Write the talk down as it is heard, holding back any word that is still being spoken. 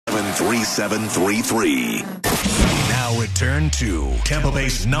3733. Now return to Tampa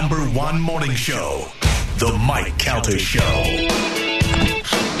Bay's #1 morning show, The Mike Calta Show.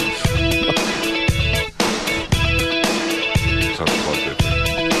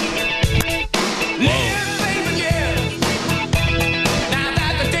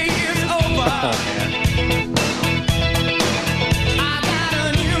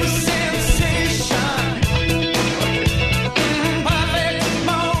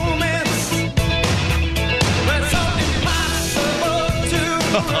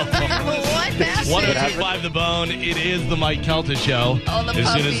 What happened? 102.5 The Bone. It is the Mike Calta Show. Oh, the as soon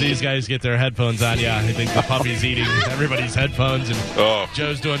puppy. as these guys get their headphones on, yeah, I think the puppy's eating everybody's headphones, and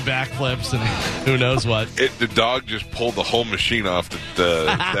Joe's doing backflips, and who knows what. The dog just pulled the whole machine off the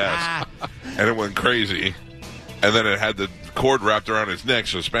desk, and it went crazy. And then it had the cord wrapped around its neck,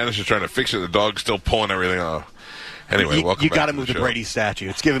 so Spanish is trying to fix it. The dog's still pulling everything off. Anyway, welcome you back got to to move the the show. Brady statue.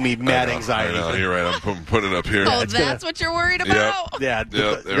 It's giving me mad anxiety. I know, you're right. I'm putting it up here. Oh, that's what you're worried about? Yeah,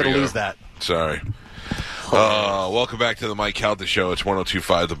 Yep, you're going to lose that. Sorry. Welcome back to the Mike Calta Show. It's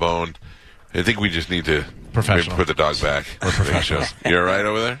 102.5 The Bone. I think we just need to Professional. maybe put the dog back. We're professional. You all right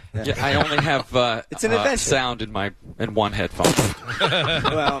over there? Yeah, I only have It's an adventure. sound in one headphone.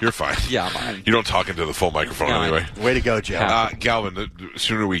 Well, You're fine. Yeah, I'm fine. You don't talk into the full microphone No, anyway. way to go, Joe. Galvin, the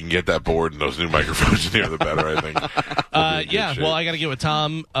sooner we can get that board and those new microphones in here, the better, I think. We'll be in Yeah, good shape. well, I got to get with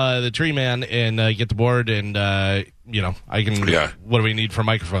Tom, the tree man, and get the board, and, I can, what do we need for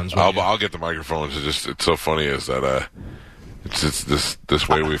microphones? I'll get the microphones. It's so funny is that it's this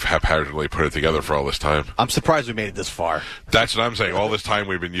way we've haphazardly put it together for all this time. I'm surprised we made it this far. That's what I'm saying. All this time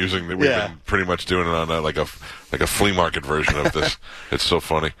we've been using, we've been pretty much doing it on like a flea market version of this. It's so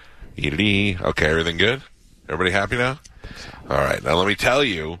funny. Okay, everything good? Everybody happy now? All right. Now let me tell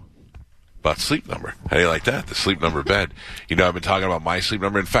you about Sleep Number. How do you like that? The Sleep Number bed. I've been talking about my Sleep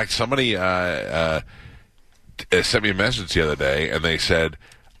Number. In fact, somebody sent me a message the other day, and they said,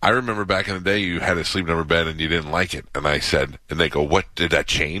 I remember back in the day you had a Sleep Number bed and you didn't like it. And I said, and they go, what, did that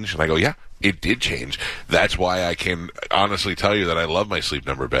change? And I go, yeah, it did change. That's why I can honestly tell you that I love my Sleep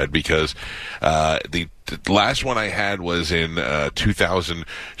Number bed, because the last one I had was in 2000,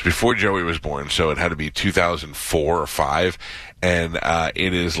 before Joey was born, so it had to be 2004 or 5. And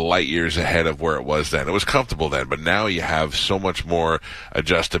it is light years ahead of where it was then. It was comfortable then, but now you have so much more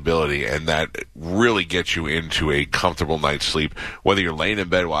adjustability, and that really gets you into a comfortable night's sleep. Whether you're laying in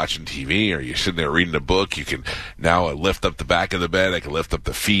bed watching TV or you're sitting there reading a book, you can now lift up the back of the bed. I can lift up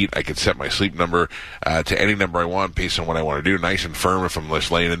the feet. I can set my Sleep Number to any number I want based on what I want to do, nice and firm if I'm just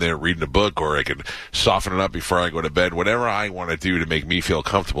laying in there reading a book, or I can soften it up before I go to bed. Whatever I want to do to make me feel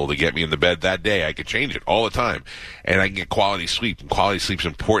comfortable to get me in the bed that day, I could change it all the time, and I can get quality sleep. And quality sleep's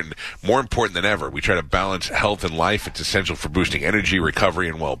important, more important than ever. We try to balance health and life. It's essential for boosting energy, recovery,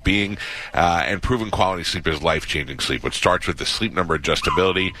 and well-being. And proven quality sleep is life-changing sleep. It starts with the Sleep Number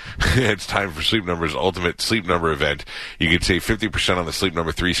adjustability. It's time for Sleep Number's ultimate Sleep Number event. You can save 50% on the Sleep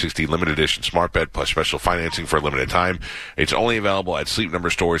Number 360 limited edition smart bed plus special financing for a limited time. It's only available at Sleep Number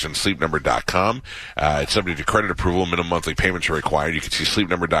stores and sleepnumber.com. It's subject to credit approval. Minimum monthly payments are required. You can see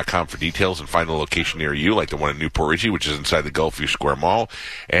sleepnumber.com for details and find a location near you, like the one in Newport Richey, which is inside the Gulfview Square Mall,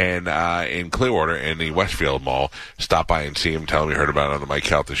 and in Clearwater in the Westfield Mall. Stop by and see him. Tell him you heard about it on the Mike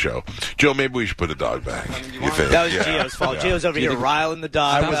Calta Show. Joe, maybe we should put the dog back. You think? That was Gio's fault. Yeah. Gio's over here riling the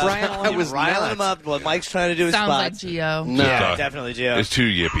dog. I was riling him up while Mike's trying to do his Sounds like spots. Gio. No, Yeah. definitely Gio. It's too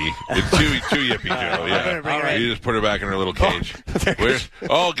yippy. It's too yippy, Joe. gonna bring her Yeah. in. You just put her back in her little cage. Where's?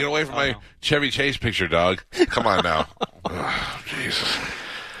 Oh, get away from my Chevy Chase picture, dog. Come on now. Oh, Jesus.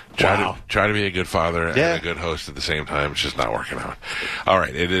 Try to be a good father and a good host at the same time. It's just not working out. All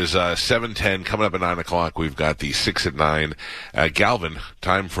right, it is 7:10. Coming up at 9 o'clock, we've got the 6 at 9. Galvin,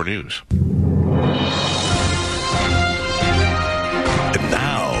 time for news. And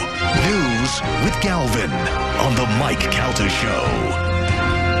now, news with Galvin on the Mike Calta Show.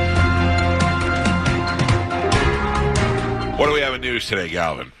 What do we have in news today,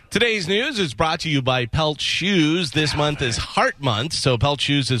 Galvin? Today's news is brought to you by Pelt Shoes. This month is Heart Month, so Pelt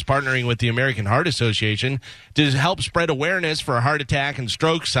Shoes is partnering with the American Heart Association to help spread awareness for heart attack and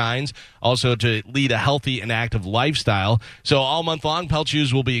stroke signs, also to lead a healthy and active lifestyle. So all month long, Pelt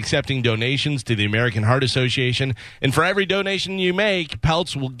Shoes will be accepting donations to the American Heart Association, and for every donation you make,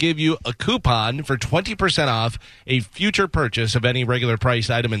 Pelts will give you a coupon for 20% off a future purchase of any regular price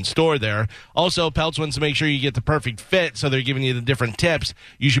item in store there. Also, Pelts wants to make sure you get the perfect fit, so they're giving you the different tips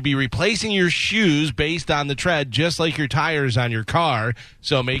you should should be replacing your shoes based on the tread, just like your tires on your car.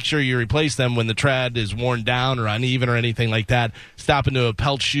 So make sure you replace them when the tread is worn down or uneven or anything like that. Stop into a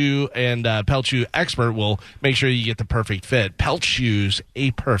Pelt Shoe, and Pelt Shoe expert will make sure you get the perfect fit. Pelt Shoes,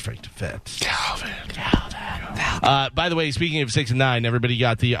 a perfect fit. Galvin. By the way, speaking of 6 and 9, everybody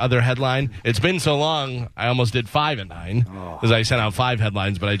got the other headline. It's been so long, I almost did 5 and 9 because I sent out 5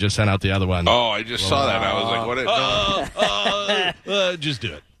 headlines, but I just sent out the other one. Oh, I just saw that. I was like, what? Just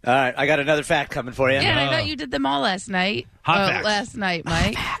do it. All right, I got another fact coming for you. Yeah, and I thought you did them all last night. Hot facts. Last night,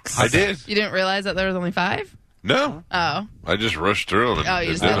 Mike. I did. You didn't realize that there was only 5? No. Oh. I just rushed through them. Oh,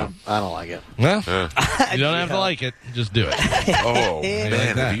 you just did did them. I don't like it. Well, you don't have to like it. Just do it. Oh, man,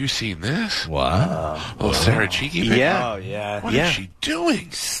 like that. have you seen this? What? Oh, Sarah Cheeky. Yeah. Oh, yeah. What is she doing?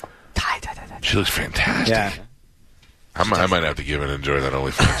 She looks fantastic. Yeah. I might have to give and enjoy that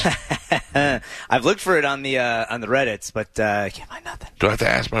OnlyFans. I've looked for it on the Reddits, but can't find nothing. Do I have to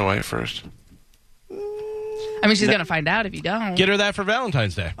ask my wife first? I mean, she's going to find out if you don't. Get her that for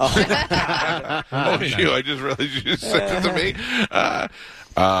Valentine's Day. Oh, shoot, I just realized you just sent it to me.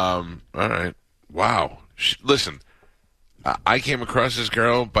 All right. Wow. Listen, I came across this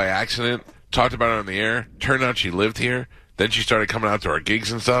girl by accident, talked about her on the air. Turned out she lived here. Then she started coming out to our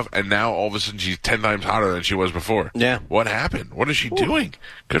gigs and stuff, and now all of a sudden she's 10 times hotter than she was before. Yeah. What happened? What is she doing?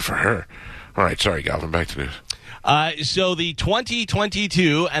 Good for her. All right, sorry, Galvin, back to news. So the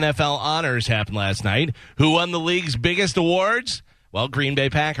 2022 NFL Honors happened last night. Who won the league's biggest awards? Well, Green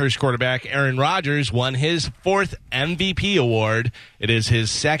Bay Packers quarterback Aaron Rodgers won his 4th MVP award. It is his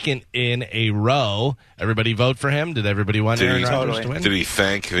 2nd in a row. Everybody vote for him? Did everybody want Aaron Rodgers to win? Did he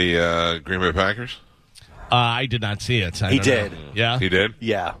thank the Green Bay Packers? I did not see it. He did. Yeah? He did?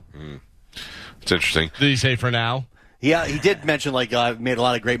 Yeah. It's interesting. Did he say for now? Yeah, he did mention made a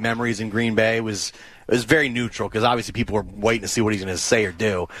lot of great memories in Green Bay. It was very neutral because obviously people were waiting to see what he's going to say or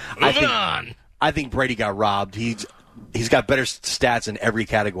do. Moving on. I think Brady got robbed. He's got better stats in every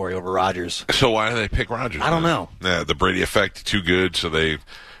category over Rodgers. So why do they pick Rodgers? I don't know. Yeah, the Brady effect, too good, so they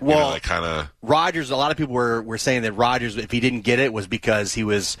kind of... Rodgers, a lot of people were saying that Rodgers, if he didn't get it, was because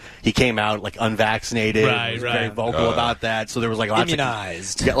he came out like unvaccinated. Right, was right. very vocal about that. So there was like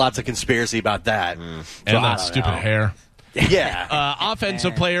lots of conspiracy about that. And So I that don't stupid know. hair. Yeah.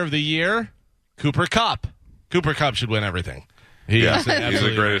 Offensive Player of the Year, Cooper Kupp. Cooper Kupp should win everything. He's He's the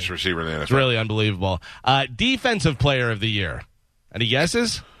absolutely- greatest receiver in the NFL. It's really unbelievable. Defensive Player of the Year. Any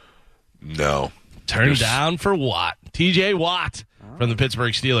guesses? No. Turned down for Watt. TJ Watt from the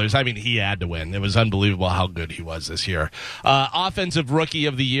Pittsburgh Steelers. I mean, he had to win. It was unbelievable how good he was this year. Offensive Rookie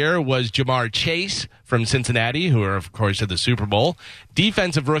of the Year was Jamar Chase from Cincinnati, who are, of course, at the Super Bowl.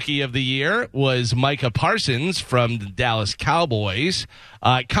 Defensive Rookie of the Year was Micah Parsons from the Dallas Cowboys.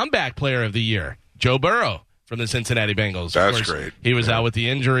 Comeback Player of the Year, Joe Burrow from the Cincinnati Bengals. That's Of course, great. He was out with the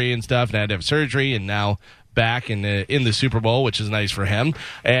injury and stuff and had to have surgery, and now back in the Super Bowl, which is nice for him.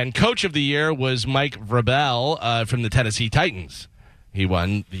 And Coach of the Year was Mike Vrabel from the Tennessee Titans. He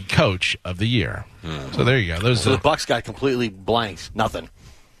won the Coach of the Year. So there you go. So the Bucs got completely blanked. Nothing.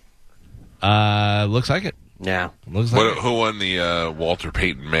 Looks like it. Yeah. Looks like it. Who won the Walter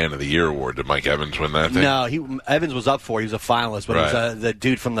Payton Man of the Year award? Did Mike Evans win that thing? No, Evans was up for it. He was a finalist, but it was the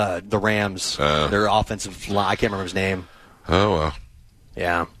dude from the Rams, their offensive line. I can't remember his name. Oh, well.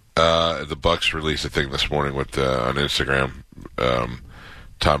 Yeah. The Bucs released a thing this morning with on Instagram.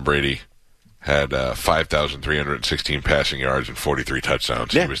 Tom Brady had 5,316 passing yards and 43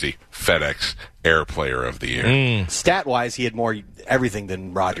 touchdowns. Yeah. He was the FedEx Air Player of the Year. Stat-wise, he had more everything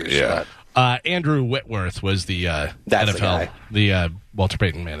than Rodgers. Yeah. Andrew Whitworth was the That's NFL, the guy. the Walter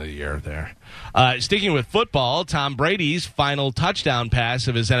Payton Man of the Year there. Sticking with football, Tom Brady's final touchdown pass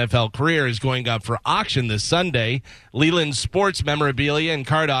of his NFL career is going up for auction this Sunday. Leland Sports Memorabilia and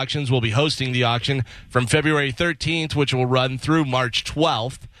Card Auctions will be hosting the auction from February 13th, which will run through March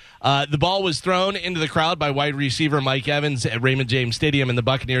 12th. The ball was thrown into the crowd by wide receiver Mike Evans at Raymond James Stadium in the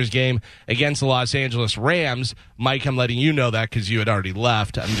Buccaneers game against the Los Angeles Rams. Mike, I'm letting you know that because you had already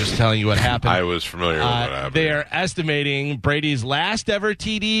left. I'm just telling you what happened. I was familiar with what happened. They are estimating Brady's last ever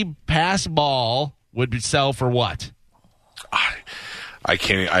TD pass ball would sell for what? I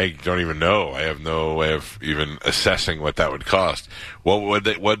don't even know. I have no way of even assessing what that would cost. What would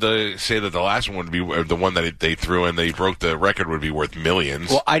they say that the last one would be? The one that they threw and they broke the record would be worth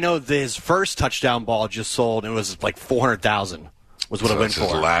millions. Well, I know his first touchdown ball just sold. And it was like $400,000 was what it went This is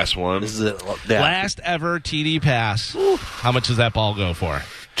for. the last one. This is it. Yeah. Last ever TD pass. How much does that ball go for?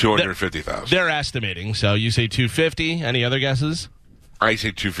 250,000. They're estimating. So you say 250. Any other guesses? I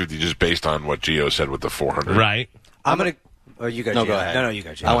say 250 just based on what Gio said with the 400. Right. I'm going to... Or you go, No, Jay. go ahead. No, you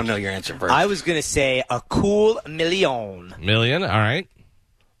go, Jay. I want to know your answer first. I was going to say a cool million. Million. All right.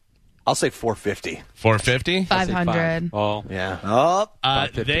 I'll say 450. 450? 500. Oh, Yeah. Oh,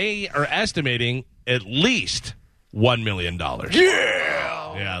 They are estimating at least $1 million.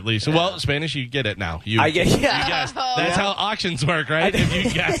 Yeah, at least. Well, Spanish, you get it now. You I get. you Yeah. guessed. That's how auctions work, right? If you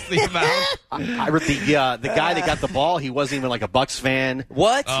guess the amount. I read the guy that got the ball. He wasn't even like a Bucks fan.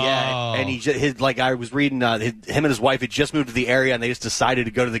 What? Yeah, and I was reading, him and his wife had just moved to the area, and they just decided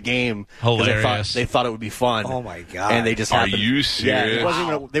to go to the game. 'Cause Hilarious. They thought it would be fun. Oh, my God. And they just Are happened. you serious?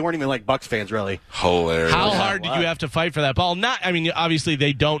 Yeah, they weren't even like Bucks fans, really. Hilarious. How hard did you have to fight for that ball? I mean, obviously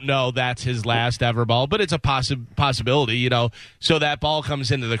they don't know that's his last ever ball, but it's a possibility, you know. So that ball comes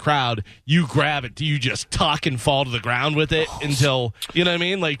into the crowd, you grab it. Do you just tuck and fall to the ground with it until, you know what I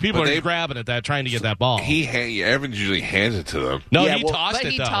mean? Like, people are grabbing at that, trying to get that ball. Evans usually hands it to them. No, Yeah, he well, tossed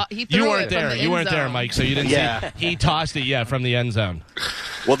but it, though. he threw you it weren't from there. the You end weren't there, zone. Mike, so you didn't Yeah. see. He tossed it, from the end zone.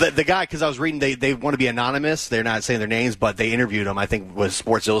 Well, the guy, because I was reading, they want to be anonymous. They're not saying their names, but they interviewed him. I think was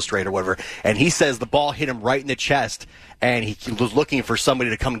Sports Illustrated or whatever. And he says the ball hit him right in the chest, and he was looking for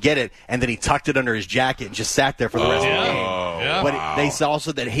somebody to come get it, and then he tucked it under his jacket and just sat there for the rest of the game. Yeah. But they said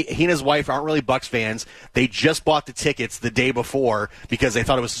also that he and his wife aren't really Bucks fans. They just bought the tickets the day before because they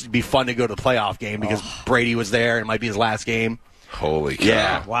thought it would be fun to go to the playoff game because Brady was there and it might be his last game. Holy cow.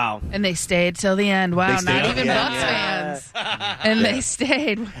 Yeah. Wow. And they stayed till the end. Wow, They stayed not till even the Bucks end. fans. And they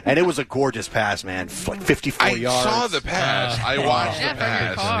stayed. And it was a gorgeous pass, man. Like 54 I yards. saw the pass. I watched Yeah, the from your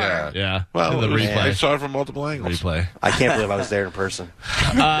pass. car. Yeah. Yeah. Well, the replay. I saw it from multiple angles. Replay. I can't believe I was there in person.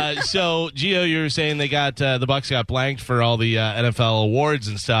 So, Gio, you were saying they got the Bucks got blanked for all the NFL awards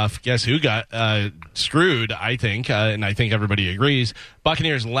and stuff. Guess who got screwed? I think, and I think everybody agrees.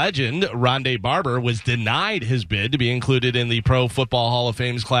 Buccaneers legend Rondé Barber was denied his bid to be included in the Pro Football Hall of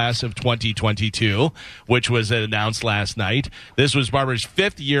Fame's class of 2022, which was announced last night. This was Barber's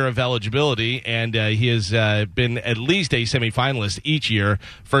 5th year of eligibility, and he has been at least a semifinalist each year,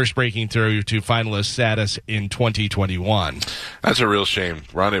 first breaking through to finalist status in 2021. That's a real shame.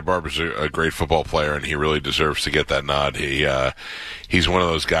 Rondé Barber's a great football player, and he really deserves to get that nod. He's one of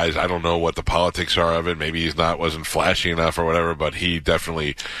those guys. I don't know what the politics are of it. Maybe wasn't flashy enough or whatever, but he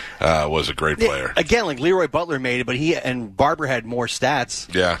definitely was a great player. Again, like Leroy Butler made it, but he and Barber had more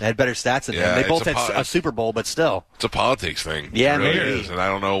stats. Yeah. They had better stats than Yeah, him. They it's both a had a Super Bowl, but still. It's a politics thing. Yeah, it really maybe. is. And I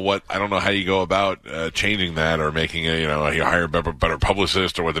don't know how you go about changing that or making you hire a better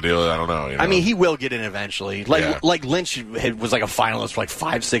publicist or what the deal is. I don't know. I mean, he will get in eventually. Like Yeah. like Lynch was like a finalist for like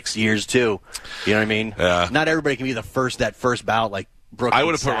 5-6 years too. You know what I mean? Yeah. Not everybody can be that first ballot like Brooks. I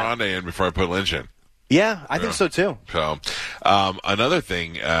would have and put Sapp. Rondé in before I put Lynch in. Yeah, I think so too. So, another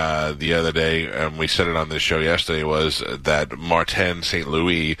thing the other day, and we said it on this show yesterday, was that Martin St.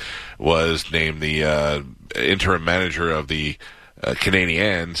 Louis was named the interim manager of the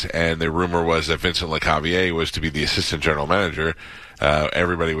Canadiens, and the rumor was that Vincent Lecavalier was to be the assistant general manager.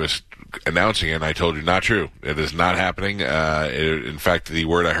 Everybody was announcing it, and I told you, not true. It is not happening. In fact, the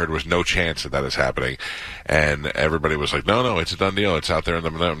word I heard was no chance that is happening. And everybody was like, no, it's a done deal. It's out there. And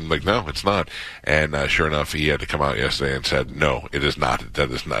I'm like, no, it's not. And sure enough, he had to come out yesterday and said, no, it is not. That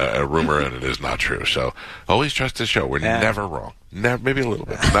is not a rumor, and it is not true. So always trust the show. We're never wrong. Never, maybe a little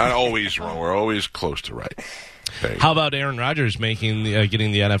bit. Not always wrong. We're always close to right. How about Aaron Rodgers getting the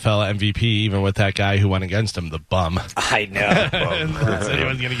NFL MVP, even with that guy who went against him, the bum? I know. Said he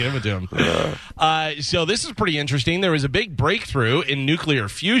wasn't going to give it to him. So this is pretty interesting. There was a big breakthrough in nuclear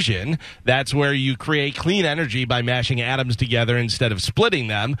fusion. That's where you create clean energy by mashing atoms together instead of splitting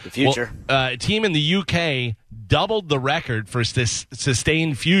them. The future. Well, a team in the UK doubled the record for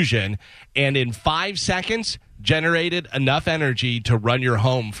sustained fusion, and in 5 seconds generated enough energy to run your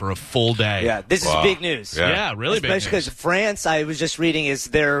home for a full day. Yeah, this is big news. Yeah, really big news. Especially because France, I was just reading, is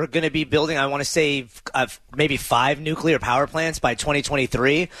they're going to be building, I want to say, maybe 5 nuclear power plants by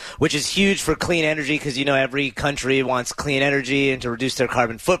 2023, which is huge for clean energy because, every country wants clean energy and to reduce their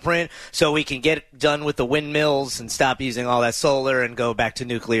carbon footprint, so we can get done with the windmills and stop using all that solar and go back to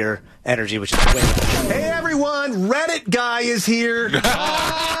nuclear energy, which is wind. Hey everyone, Reddit guy is here.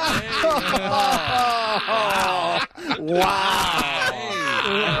 Wow. What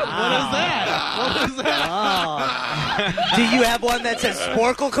is that? What is that? Do you have one that says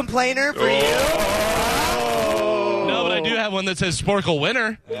Sporkle Complainer for you? No, but I do have one that says Sporkle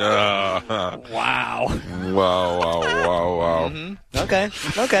Winner. Wow. Wow. Okay,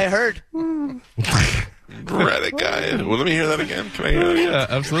 heard. Reddit guy. Well, let me hear that again. Can I hear that again? Yeah,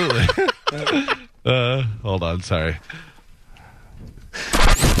 absolutely. Hold on, sorry.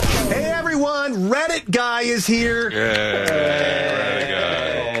 Hey everyone, Reddit guy is here. Yeah,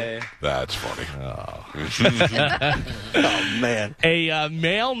 Reddit guy. That's funny. Oh man. A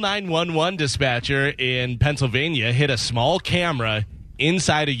male 911 dispatcher in Pennsylvania hid a small camera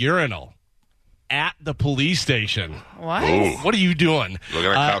inside a urinal at the police station. What? Ooh. What are you doing? Looking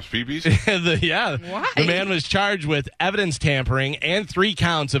at cops' peepees? Why? The man was charged with evidence tampering and 3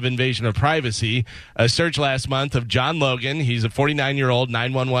 counts of invasion of privacy. A search last month of John Logan. He's a 49-year-old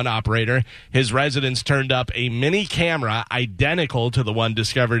 911 operator. His residence turned up a mini camera identical to the one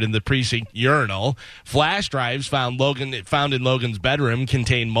discovered in the precinct urinal. Flash drives found in Logan's bedroom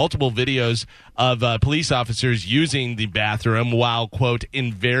contain multiple videos of police officers using the bathroom while, quote,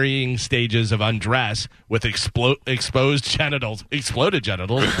 in varying stages of undress with exposed genitals. Exploded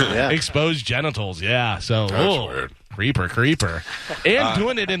genitals? Yeah. Exposed genitals, yeah. So, That's weird. Creeper. And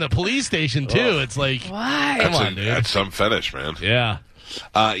doing it in the police station, too. It's like, Why? come on, dude. That's some fetish, man. Yeah.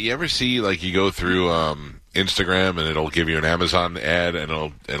 You ever see, like, you go through Instagram and it'll give you an Amazon ad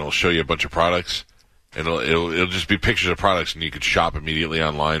and it'll show you a bunch of products and it'll just be pictures of products and you could shop immediately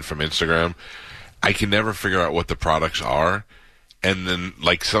online from Instagram. I can never figure out what the products are, and then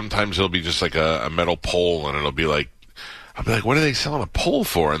like sometimes it'll be just like a metal pole and it'll be like, I'll be like, what are they selling a pole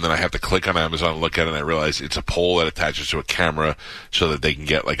for? And then I have to click on Amazon and look at it and I realize it's a pole that attaches to a camera so that they can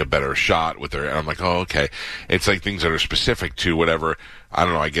get like a better shot with their, and I'm like, oh, okay. It's like things that are specific to whatever, I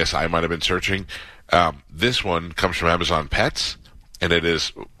don't know, I guess I might have been searching. This one comes from Amazon Pets, and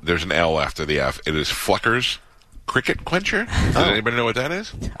there's an L after the F. It is Flucker's Cricket Quencher. Does anybody know what that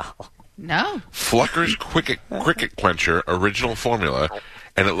is? No. Flucker's Cricket Quencher original formula,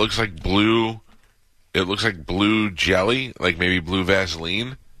 and it looks like blue jelly, like maybe blue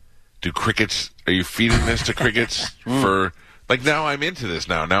Vaseline. Are you feeding this to crickets for, like, now I'm into this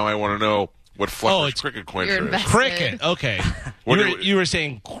now. Now I want to know what Flucker's Cricket Quencher is. Cricket, okay. You were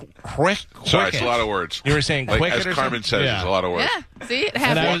saying cricket. Sorry, it's a lot of words. You were saying like, cricket as Carmen says, it's a lot of words. Yeah. See, it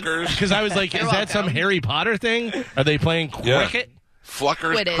happens. Because I was like, is that some Harry Potter thing? Are they playing cricket?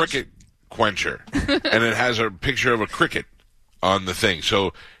 Flucker's Quidditch. Cricket Quencher. And it has a picture of a cricket on the thing.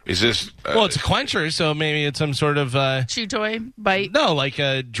 So is this... well, it's a quencher, so maybe it's some sort of... chew toy, bite. No, like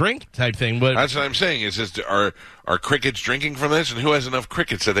a drink type thing. But that's what I'm saying. Is this, are crickets drinking from this? And who has enough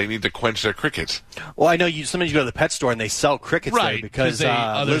crickets that they need to quench their crickets? Well, I know sometimes you go to the pet store and they sell crickets there because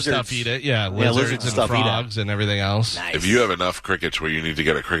other lizards, stuff eat it. Yeah, lizards and stuff eat it. frogs and everything else. Nice. If you have enough crickets where you need to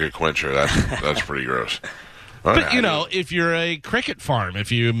get a cricket quencher, that's pretty gross. But, if you're a cricket farm,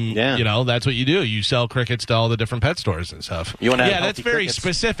 that's what you do. You sell crickets to all the different pet stores and stuff. You wanna have that's healthy very crickets?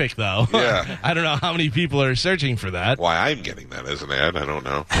 specific, though. Yeah. I don't know how many people are searching for that. Why I'm getting that as an ad, I don't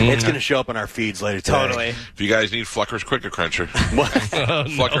know. It's going to show up on our feeds later today. Totally. If you guys need Flucker's Cricket Quencher,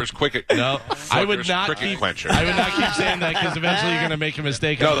 Flucker's Cricket. No, I would not Cricket keep. Quencher. I would not keep saying that because eventually you're going to make a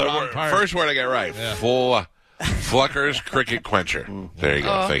mistake on the wrong part. First word I get right. Yeah. Flucker's Cricket Quencher. There you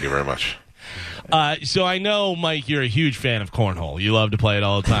go. Thank you very much. So I know, Mike, you're a huge fan of cornhole. You love to play it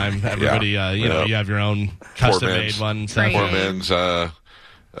all the time. Everybody, you have your own custom-made one. Poor man's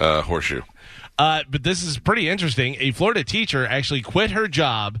horseshoe. But this is pretty interesting. A Florida teacher actually quit her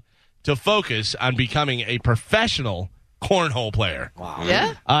job to focus on becoming a professional cornhole player. Wow.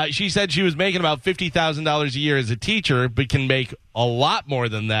 Yeah? She said she was making about $50,000 a year as a teacher, but can make a lot more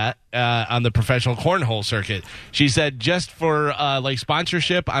than that on the professional cornhole circuit. She said just for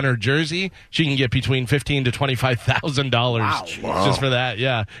sponsorship on her jersey, she can get between $15,000 to $25,000 just for that.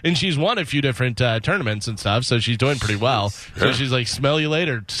 Yeah, and she's won a few different tournaments and stuff, so she's doing pretty well. So she's like, "Smell you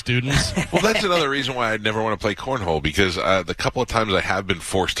later, students." Well, that's another reason why I'd never want to play cornhole, because the couple of times I have been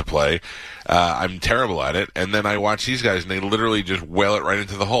forced to play, I'm terrible at it, and then I watch these guys and they literally just whale it right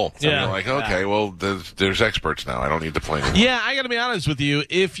into the hole. So you're like, okay, well, there's experts now. I don't need to play anymore. Yeah, I got to be honest with you.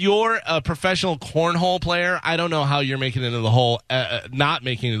 If you're a professional cornhole player, I don't know how you're making it into the hole, not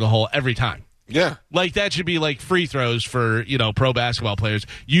making it into the hole every time. Yeah. Like, that should be like free throws for, pro basketball players.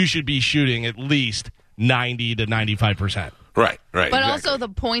 You should be shooting at least 90 to 95%. Right. But exactly. also the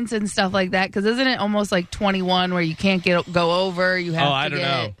points and stuff like that, because isn't it almost like 21 where you can't go over? You have I don't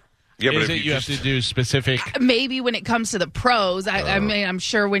know. Yeah, but Is it you have to do specific? Maybe when it comes to the pros, I mean, I'm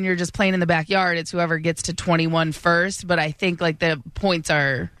sure when you're just playing in the backyard, it's whoever gets to 21 first. But I think like the points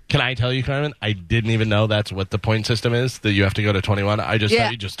are. Can I tell you, Carmen? I didn't even know that's what the point system is. That you have to go to 21. I just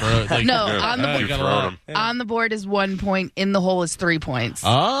thought you just throw it. Like, no, on the board is 1 point. In the hole is 3 points.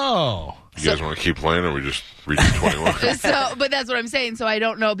 Oh. You guys want to keep playing, or we just reach 21? But that's what I'm saying. So I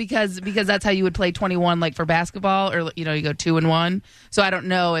don't know because that's how you would play 21, like for basketball, or you go 2 and 1. So I don't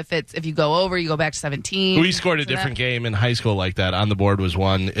know if you go over, you go back to 17. We scored a different game in high school like that. On the board was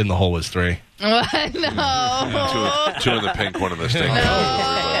 1, in the hole was 3. What? No. Two in the pink, one in the stink.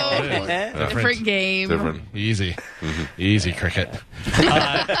 Different game. Easy. Easy cricket.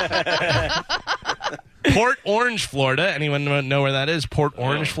 Port Orange, Florida. Anyone know where that is? Port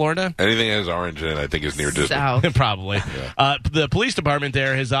Orange, Florida? Anything that has orange in it, I think, is near Disney. South. Probably. The police department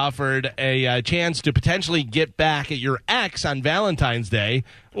there has offered a chance to potentially get back at your ex on Valentine's Day.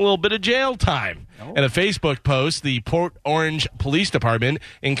 A little bit of jail time. In a Facebook post, the Port Orange Police Department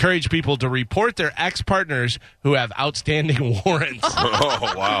encouraged people to report their ex-partners who have outstanding warrants.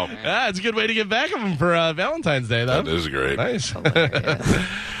 Oh, wow. Yeah, it's a good way to get back at them for Valentine's Day, though. That is great. Nice.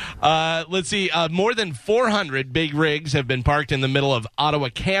 Let's see. More than 400 big rigs have been parked in the middle of Ottawa,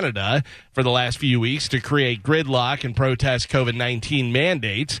 Canada, for the last few weeks to create gridlock and protest COVID-19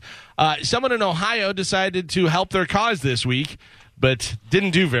 mandates. Someone in Ohio decided to help their cause this week, but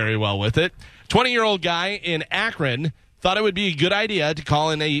didn't do very well with it. 20-year-old guy in Akron thought it would be a good idea to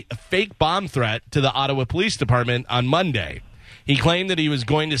call in a fake bomb threat to the Ottawa Police Department on Monday. He claimed that he was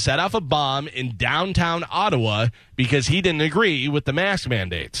going to set off a bomb in downtown Ottawa because he didn't agree with the mask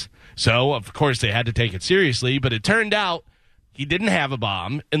mandates. So, of course, they had to take it seriously, but it turned out he didn't have a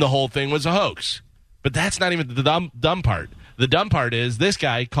bomb and the whole thing was a hoax. But that's not even the dumb part. The dumb part is this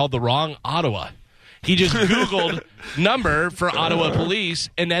guy called the wrong Ottawa. He just Googled number for Ottawa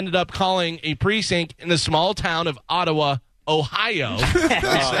police and ended up calling a precinct in the small town of Ottawa, Ohio.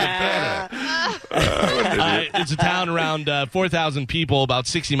 It's a town around 4,000 people, about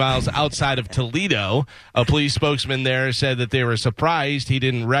 60 miles outside of Toledo. A police spokesman there said that they were surprised he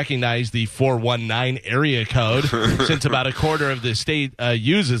didn't recognize the 419 area code since about a quarter of the state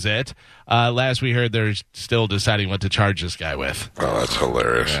uses it. Last we heard, they're still deciding what to charge this guy with. Oh, that's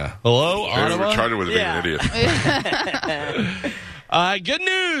hilarious. Yeah. Hello, They Ottawa? were charged with being an idiot. Good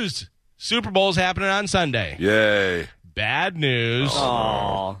news. Super Bowl's happening on Sunday. Yay. Bad news.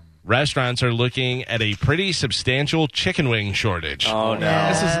 Aw. Restaurants are looking at a pretty substantial chicken wing shortage. Oh, no.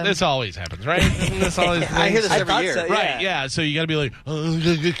 Yeah. This always happens, right? Isn't this always I hear this I every thought year. so, yeah. Right, yeah. So you got to be like, oh,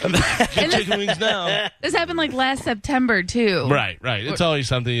 get chicken wings now. This happened like last September, too. Right. It's always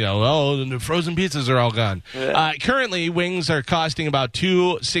something, the frozen pizzas are all gone. Currently, wings are costing about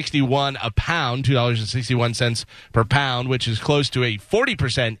 $2.61 a pound, $2.61 per pound, which is close to a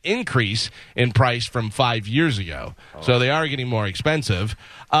 40% increase in price from 5 years ago. So they are getting more expensive.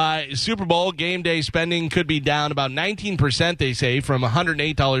 Super Bowl game day spending could be down about 19%, they say, from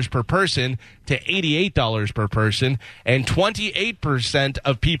 $108 per person to $88 per person, and 28%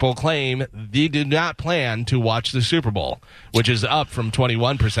 of people claim they did not plan to watch the Super Bowl, which is up from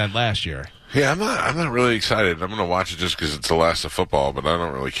 21% last year. Yeah, I'm not really excited. I'm going to watch it just because it's the last of football, but I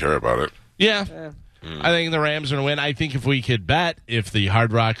don't really care about it. Yeah. I think the Rams are going to win. I think if we could bet, if the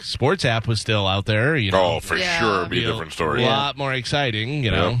Hard Rock Sports app was still out there, Oh, for Yeah. sure. It'd be a different story. A lot more exciting,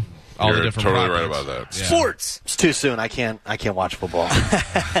 Yep. all You're the different totally properties. right about that. Yeah. Sports. It's too soon. I can't watch football.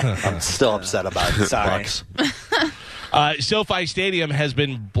 I'm still upset about it. Sorry. Bucks. SoFi Stadium has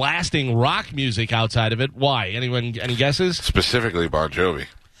been blasting rock music outside of it. Why? Anyone? Any guesses? Specifically Bon Jovi.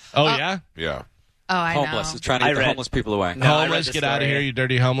 Oh, yeah? Yeah. Oh, I Homeless. know. It's trying to I get the read- homeless people away. No, I read Homeless, the get out of story. here, you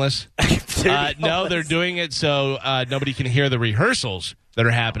dirty homeless. No, they're doing it so nobody can hear the rehearsals that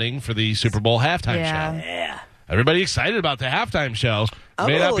are happening for the Super Bowl halftime Yeah. show. Yeah. Everybody excited about the halftime show. I'm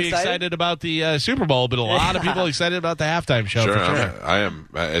May a not little be excited excited about the Super Bowl, but a lot of people excited about the halftime show Sure, for sure. I am.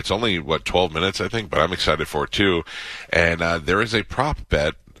 It's only, 12 minutes, I think, but I'm excited for it, too. And there is a prop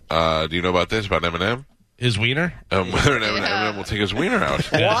bet. Do you know about this, about Eminem? His wiener? Whether Eminem will take his wiener out.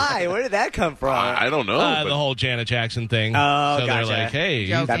 Why? Where did that come from? I don't know. The but whole Janet Jackson thing. Oh, so gotcha. they're like, hey,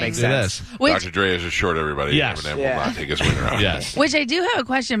 Joking. That makes do sense. this. Which, Dr. Dre has assured everybody Yes. Eminem Yeah. will not take his wiener out. Yes. which I do have a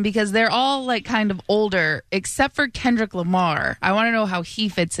question because they're all like kind of older, except for Kendrick Lamar. I want to know how he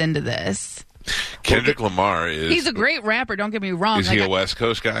fits into this. Kendrick Lamar is... He's a great rapper. Don't get me wrong. Is he Like, a West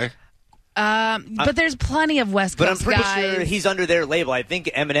Coast guy? but there's plenty of West But I'm Coast pretty guys. sure he's under their label. I think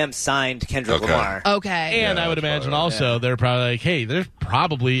Eminem signed Kendrick Okay. Lamar. Okay. And Yeah, I would that's imagine probably also they're probably like, hey, there's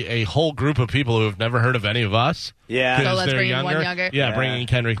probably a whole group of people who have never heard of any of us. Yeah. 'Cause So let's they're bring in one younger. Yeah, Yeah. bringing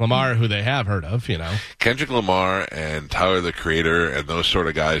Kendrick Lamar, who they have heard of, Kendrick Lamar and Tyler, the Creator, and those sort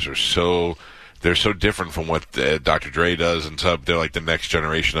of guys are so... They're so different from what Dr. Dre does, and so they're like the next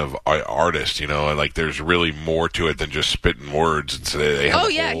generation of artists, and like there's really more to it than just spitting words. And so they have Oh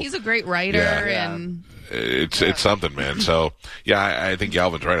a yeah, whole- he's a great writer, Yeah. and It's something, man. So yeah, I think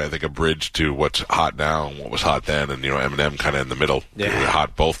Galvin's right. I think a bridge to what's hot now and what was hot then, and Eminem kind of in the middle. Yeah.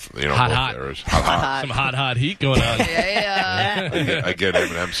 Hot both. Hot, both hot. eras. Hot. Some hot heat going on. yeah. I get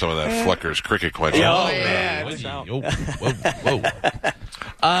Eminem some of that Flecker's cricket quench. Oh, yeah. Whoa.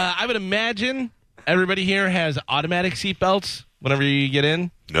 I would imagine everybody here has automatic seatbelts whenever you get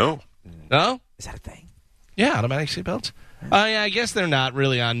in. No. No? Is that a thing? Yeah, automatic seatbelts. Yeah, I guess they're not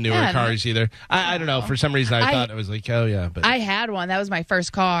really on newer Yeah, cars either. I don't know. For some reason, I thought it was like, oh, yeah. But I had one. That was my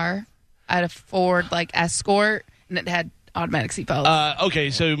first car. I had a Ford Escort, and it had automatic seatbelts. Okay,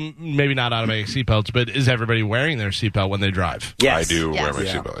 so maybe not automatic seatbelts, but is everybody wearing their seatbelt when they drive? Yes. I do wear my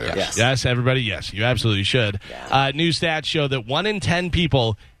Yes. seatbelt. Yes. Yes. Yes, everybody, yes. You absolutely should. New stats show that 1 in 10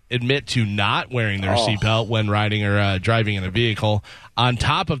 people admit to not wearing their seatbelt when riding or driving in a vehicle. On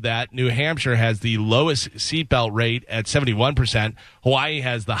top of that, New Hampshire has the lowest seatbelt rate at 71%. Hawaii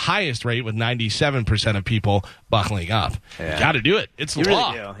has the highest rate with 97% of people buckling up. Yeah. Got to do it. It's the You really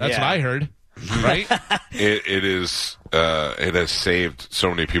law. do. That's Yeah. what I heard. Right? It is. It has saved so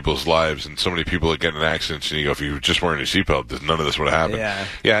many people's lives, and so many people get in accidents. And you go, if you were just wearing a seatbelt, none of this would have happened.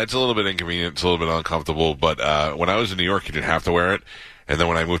 Yeah. It's a little bit inconvenient. It's a little bit uncomfortable. But when I was in New York, you didn't have to wear it. And then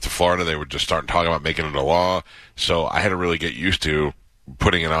when I moved to Florida, they were just starting talking about making it a law. So I had to really get used to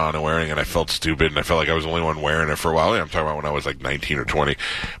putting it on and wearing it. And I felt stupid, and I felt like I was the only one wearing it for a while. I'm talking about when I was like 19 or 20.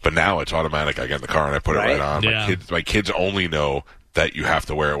 But now it's automatic. I get in the car and I put it right on. Yeah. My kids only know that you have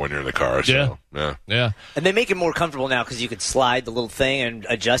to wear it when you're in the car. So, Yeah. And they make it more comfortable now because you could slide the little thing and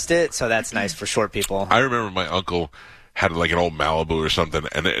adjust it, so that's nice for short people. I remember my uncle had like an old Malibu or something,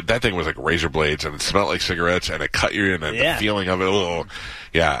 and that thing was like razor blades, and it smelled like cigarettes, and it cut you in, and the feeling of it.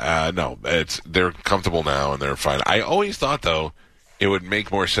 No, they're comfortable now, and they're fine. I always thought, though, it would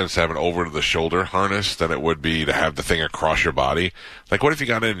make more sense to have an over-the-shoulder harness than it would be to have the thing across your body. Like, what if you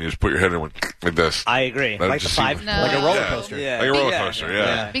got in and you just put your head in and went like this? I agree. That Like the just five, seemed- No. Like a roller coaster. Yeah. Like a roller coaster,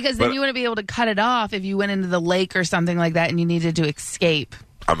 yeah. Because then But you wouldn't be able to cut it off if you went into the lake or something like that and you needed to escape.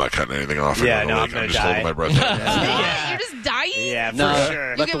 I'm not cutting anything off. Yeah, I'm no, gonna I'm gonna just die. holding my breath. You're just dying? Yeah, for No, sure.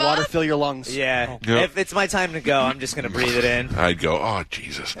 let the give water up? fill your lungs. Yeah. Yep. If it's my time to go, I'm just going to breathe it in. I'd go, oh,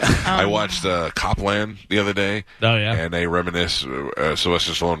 Jesus. I watched Copland the other day. Oh, yeah. And they reminisce,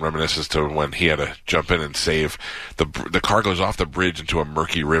 Sylvester Stallone reminisces to when he had to jump in and save. The car goes off the bridge into a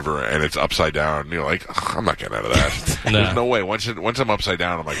murky river, and it's upside down. And you're like, I'm not getting out of that. No. There's no way. Once I'm upside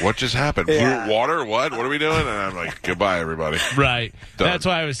down, I'm like, what just happened? Yeah. Water? What? What are we doing? And I'm like, goodbye, everybody. Right. Done. That's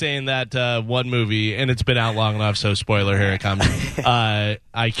why I was saying that one movie, and it's been out long enough, so spoiler, here it comes. I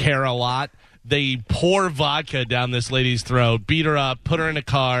Care a Lot. They pour vodka down this lady's throat, beat her up, put her in a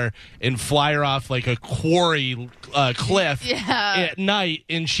car, and fly her off like a quarry cliff at night,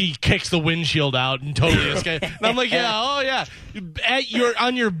 and she kicks the windshield out and totally escapes. And I'm like,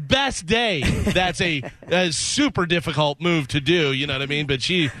 on your best day, that's a super difficult move to do, you know what I mean? But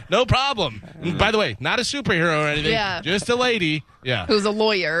she, no problem. And by the way, not a superhero or anything, just a lady. Yeah. Who's a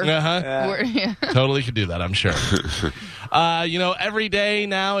lawyer. Uh-huh. Totally could do that, I'm sure. Every day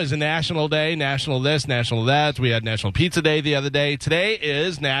now is a national day. National this, national that. We had National Pizza Day the other day. Today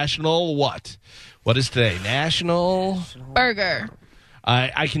is National what? What is today? National Burger.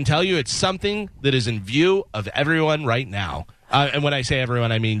 I can tell you it's something that is in view of everyone right now. And when I say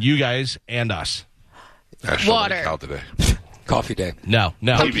everyone, I mean you guys and us. National Water. Night Out today. Coffee day. No.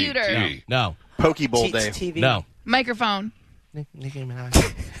 Computer. TV. No. Poke Bowl day. TV. No. Microphone.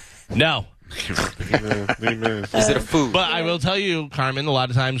 No. Is it a food? But I will tell you, Carmen, a lot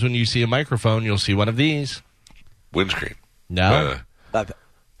of times when you see a microphone, you'll see one of these. Windscreen. No.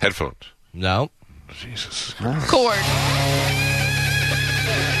 Headphones. No. Jesus. Cord.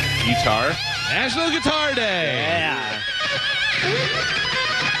 Guitar. National Guitar Day. Yeah.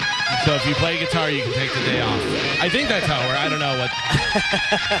 So if you play guitar, you can take the day off. I think that's how we're. I don't know what.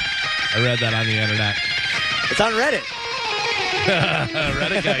 I read that on the internet. It's on Reddit.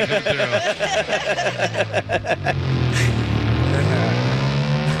 Reddit guy come through.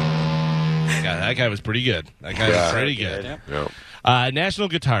 Yeah, that guy was pretty good. That guy was pretty good. Yeah. National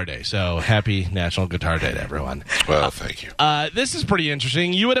Guitar Day. So happy National Guitar Day to everyone. Well, thank you. This is pretty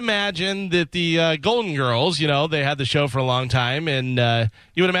interesting. You would imagine that the Golden Girls, they had the show for a long time, and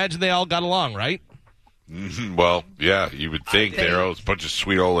you would imagine they all got along, right? Well, yeah, you would think they're a bunch of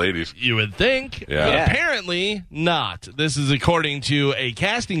sweet old ladies. You would think. Yeah. But apparently not. This is according to a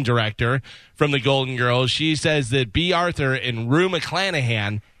casting director from the Golden Girls. She says that B. Arthur and Rue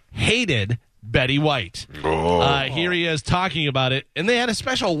McClanahan hated Betty White. Here he is talking about it, and they had a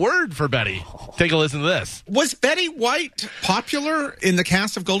special word for Betty. Take a listen to this. Was Betty White popular in the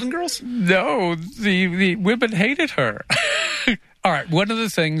cast of Golden Girls? No, the women hated her. All right, one of the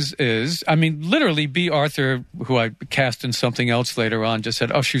things is, literally, B. Arthur, who I cast in something else later on, just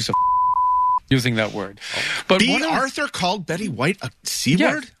said, she's a using that word. But B. Arthur called Betty White a C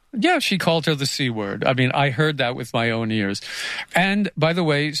word? Yeah, she called her the C word. I heard that with my own ears. And, by the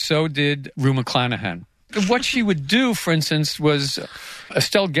way, so did Rue McClanahan. What she would do, for instance, was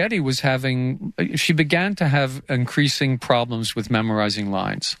Estelle Getty she began to have increasing problems with memorizing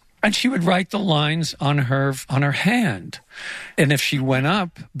lines. And she would write the lines on her hand. And if she went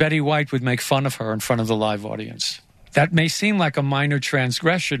up, Betty White would make fun of her in front of the live audience. That may seem like a minor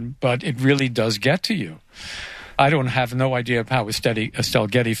transgression, but it really does get to you. I don't have no idea how Estelle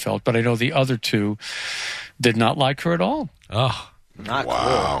Getty felt, but I know the other two did not like her at all. Oh. Not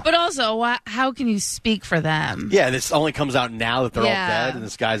Wow. cool. But also, how can you speak for them? Yeah, this only comes out now that they're all Yeah. dead, and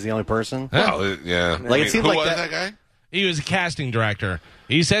this guy's the only person. Well, yeah. Like, it seems who like was that- that guy? He was a casting director.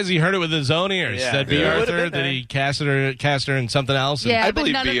 He says he heard it with his own ears. Yeah. That B. Yeah. Arthur, Would've been that he cast her in something else. And, Yeah, I but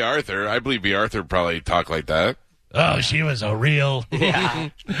believe none of- B. Arthur. I believe B. Arthur probably talked like that. oh, she was a real. Yeah.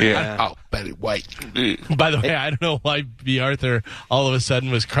 Yeah. Oh, Betty White. By the way, I don't know why B. Arthur all of a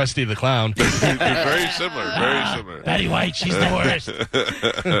sudden was Krusty the Clown. Very similar. Very similar. Betty White, she's the worst.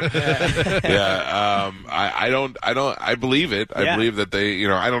 Yeah. I believe it. I Yeah. believe that they,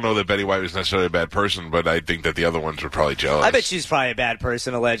 I don't know that Betty White was necessarily a bad person, but I think that the other ones were probably jealous. I bet she's probably a bad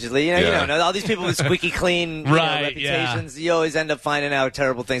person, allegedly. You Yeah. know, all these people with squeaky clean Right, yeah. reputations, you always end up finding out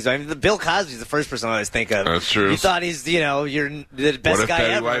terrible things. I mean, Bill Cosby's the first person I always think of. That's true. You thought he's, you're the best What if guy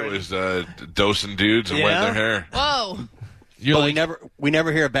Betty ever. White was dosing dudes and Yeah. wetting their hair? Whoa. You're But like, we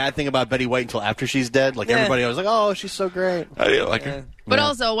never hear a bad thing about Betty White until after she's dead. Like, Yeah. everybody was like, oh, she's so great. I didn't like her. But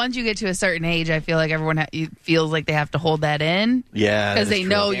also, once you get to a certain age, I feel like everyone feels like they have to hold that in. Yeah. Because that's they true.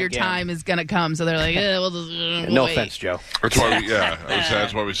 know Yeah, your yeah. time is going to come. So they're like, we'll just. No wait. offense, Joe. That's why we,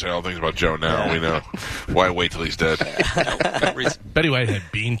 that's why we say all things about Joe now. We know. Why wait till he's dead? Betty White had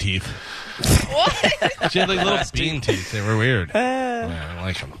bean teeth. What? She had like little bean teeth. They were weird. Yeah, I don't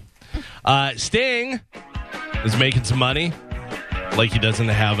like them. Sting is making some money. Like he doesn't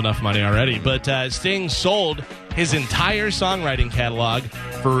have enough money already. But Sting sold his entire songwriting catalog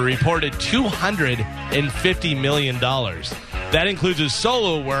for a reported $250 million. That includes his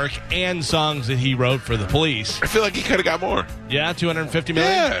solo work and songs that he wrote for the Police. I feel like he could have got more. Yeah, $250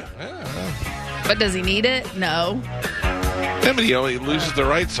 million? Yeah. But does he need it? No. Yeah, but he only loses the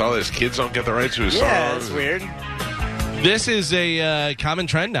rights. All his kids don't get the rights to his Yeah, songs. it's weird. This is a common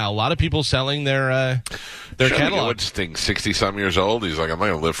trend now. A lot of people selling their catalog. What Sting, 60-something years old? He's like, I'm not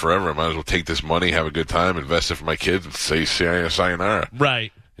going to live forever. I might as well take this money, have a good time, invest it for my kids, and say sayonara.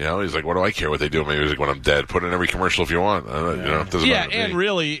 Right. He's like, what do I care what they do with my music when I'm dead? Put it in every commercial if you want. It doesn't Yeah, matter to and me.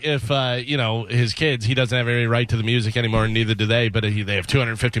 really, if his kids, he doesn't have any right to the music anymore, and neither do they. But they have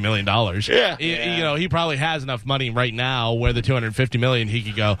 $250 million. Yeah. He probably has enough money right now where the $250 million, he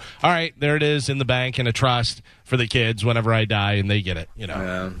could go, all right, there it is in the bank in a trust for the kids whenever I die, and they get it.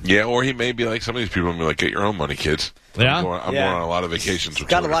 Yeah, or he may be like some of these people and be like, get your own money, kids. Yeah? I'm going Yeah. on a lot of vacations with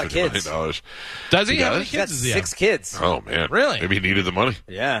got a lot of $250 kids. million. Does he? He How many does? He's got kids does he have? 6 kids. Oh, man. Really? Maybe he needed the money.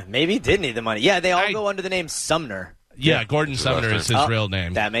 Yeah, maybe he did need the money. Yeah, they all I- go under the name Sumner. Yeah, Gordon Sumner is his Oh, real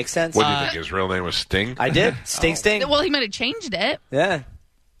name. That makes sense. What do you think? His real name was Sting? I did. Sting. Well, he might have changed it. Yeah.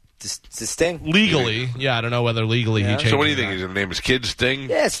 Just Sting. Legally, yeah, I don't know whether legally he changed So what do you it or think? not. His name is Kid Sting?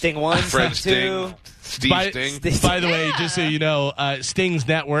 Yeah, Sting 1, Fred Sting 2. Sting? Steve By, Sting? by the way, just so you know, Sting's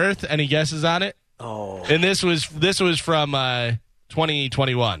net worth, any guesses on it? Oh. And this was from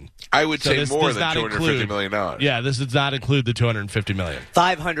 2021. I would So say this more does than not $250 include- million. Yeah, this does not include the $250 million.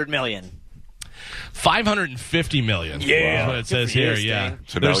 $500 million. $550 million. Yeah. Is what it Good says for you, here. Sting. Yeah.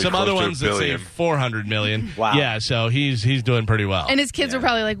 So now There's he's some close other to ones $1 that say billion. $400 million. Wow. Yeah, so he's doing pretty well. And his kids were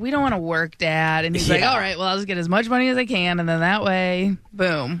probably like, we don't want to work, Dad. And he's like, Yeah. all right, well, I'll just get as much money as I can. And then that way,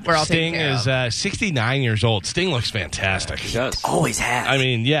 boom, we're all Sting taken is care of. 69 years old. Sting looks fantastic. He does. Always has. I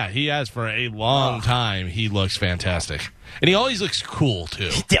mean, yeah, he has for a long time. He looks fantastic. And he always looks cool,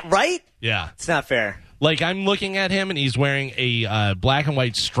 too. Right? Yeah. It's not fair. Like, I'm looking at him, and he's wearing a black and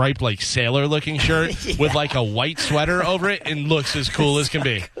white striped, like, sailor-looking shirt with, like, a white sweater over it and looks as cool as can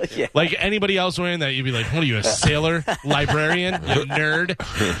be. Yeah. Like, anybody else wearing that, you'd be like, what are you, a sailor librarian? You nerd?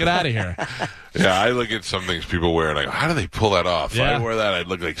 Get out of here. Yeah, I look at some things people wear and I go, how do they pull that off? If Yeah. I wore that, I'd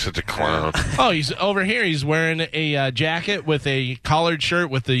look like such a clown. Oh, he's over here. He's wearing a jacket with a collared shirt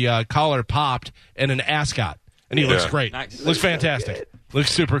with the collar popped and an ascot. And he looks Yeah. great. Nice. Looks fantastic. Looks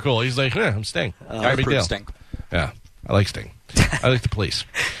super cool. He's like, I'm Sting. I big approve deal. Sting. Yeah, I like Sting. I like the Police.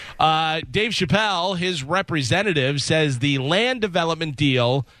 Dave Chappelle, his representative, says the land development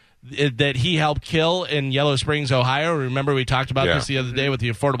deal that he helped kill in Yellow Springs, Ohio, remember we talked about this the other day with the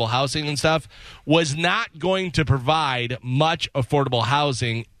affordable housing and stuff, was not going to provide much affordable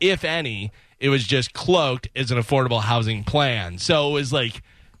housing, if any. It was just cloaked as an affordable housing plan. So it was like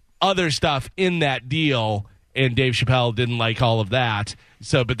other stuff in that deal, and Dave Chappelle didn't like all of that.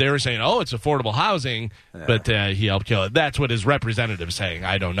 So, but they were saying, oh, it's affordable housing, but he helped kill it. That's what his representative's saying.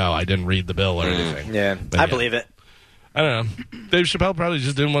 I don't know. I didn't read the bill or anything. Yeah, But I yeah. believe it. I don't know. Dave Chappelle probably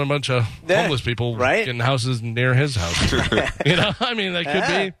just didn't want a bunch of Yeah, homeless people right? in houses near his house. You know, I mean, that could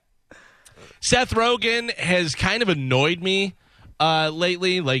be. Seth Rogen has kind of annoyed me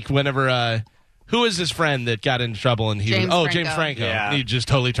lately. Like whenever who is his friend that got into trouble and James James Franco. Yeah. He just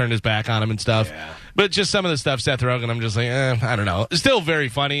totally turned his back on him and stuff. Yeah. But just some of the stuff, Seth Rogen, I'm just like, I don't know. Still very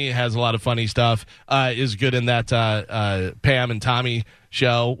funny. Has a lot of funny stuff. Is good in that Pam and Tommy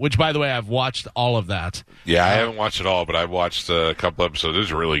show, which, by the way, I've watched all of that. Yeah, I haven't watched it all, but I've watched a couple episodes.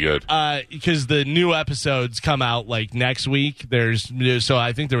 It's really good. Because the new episodes come out like next week. So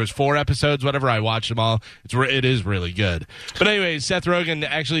I think there was 4 episodes, whatever. I watched them all. It is really good. But anyway, Seth Rogen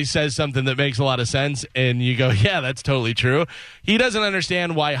actually says something that makes a lot of sense, and you go, yeah, that's totally true. He doesn't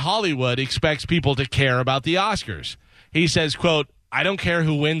understand why Hollywood expects people to care about the Oscars. He says, quote, I don't care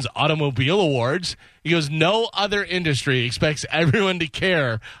who wins automobile awards. He goes, no other industry expects everyone to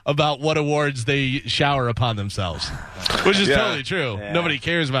care about what awards they shower upon themselves, which is totally true. Yeah. Nobody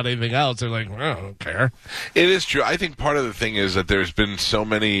cares about anything else. They're like, well, I don't care. It is true. I think part of the thing is that there's been so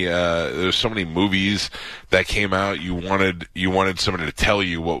many movies that came out. You wanted somebody to tell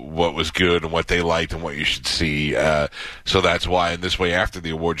you what was good and what they liked and what you should see. So that's why, in this way, after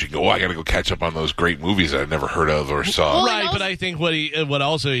the awards, you go, I got to go catch up on those great movies that I've never heard of or saw. Right, but I think what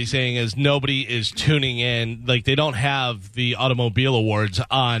also he's saying is nobody is tuning in. Like, they don't have the automobile awards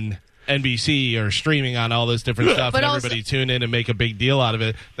on NBC or streaming on all this different stuff, and everybody tune in and make a big deal out of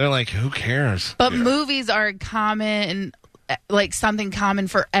it. They're like, who cares? But movies are common, like something common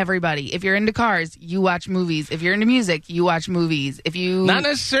for everybody. If you're into cars, you watch movies. If you're into music, you watch movies. Not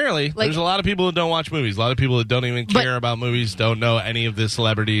necessarily. There's a lot of people that don't watch movies. A lot of people that don't even care about movies, don't know any of the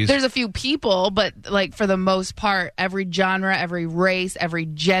celebrities. There's a few people, but like for the most part, every genre, every race, every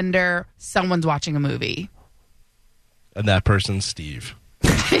gender, someone's watching a movie. And that person's Steve.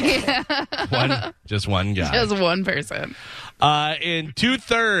 Just one guy. Just one person. And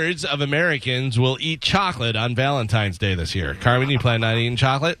 2/3 of Americans will eat chocolate on Valentine's Day this year. Carmen, you plan on eating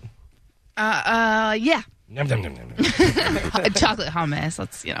chocolate? Yeah. Nom, nom, nom, nom, nom. Chocolate hummus.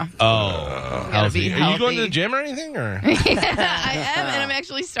 Let's, healthy. Are you going to the gym or anything? Or? Yeah, I am, and I'm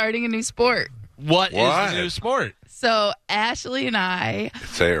actually starting a new sport. What is the new sport? So Ashley and I...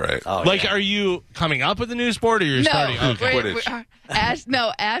 Say it right. Are you coming up with a new sport, or you're starting? Okay.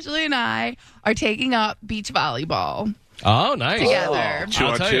 Ashley and I are taking up beach volleyball. Oh, nice. Together.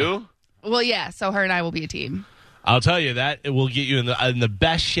 2-on-2? Well, yeah, so her and I will be a team. I'll tell you that it will get you in the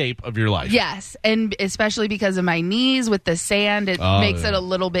best shape of your life. Yes, and especially because of my knees with the sand, it makes it a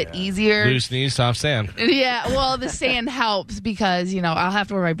little bit easier. Loose knees, soft sand. Yeah, well, the sand helps because, I'll have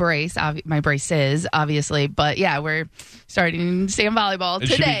to wear my brace. My braces, obviously. But, yeah, we're starting sand volleyball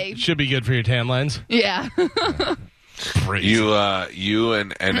today. Should be good for your tan lines. Yeah. You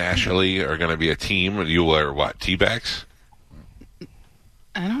and Ashley are going to be a team. You wear what, teabacks?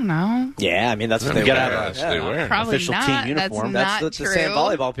 I don't know. Yeah, I mean, that's what they wear. They wear. Probably official not. team uniform. That's That's not the true. same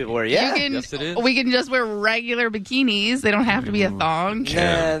volleyball people wear. Yeah, yes, it is. We can just wear regular bikinis. They don't have to be a thong.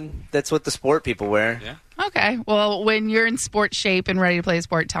 And that's what the sport people wear. Yeah. Okay. Well, when you're in sport shape and ready to play a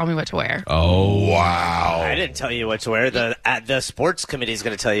sport, tell me what to wear. Oh, wow. I didn't tell you what to wear. The sports committee is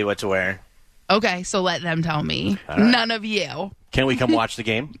going to tell you what to wear. Okay, so let them tell me. All right. None of you. Can we come watch the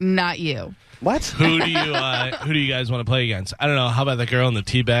game? Not you. What? Who do you guys want to play against? I don't know. How about that girl in the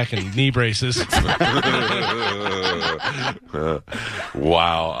T-back and knee braces?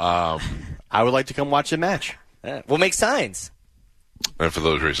 Wow. I would like to come watch a match. We'll make signs. And for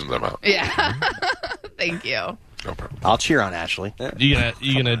those reasons, I'm out. Yeah. Thank you. No problem. I'll cheer on Ashley. You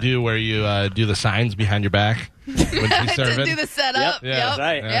gonna do where you do the signs behind your back when she's serving? Do the setup. Yep. Yeah, that's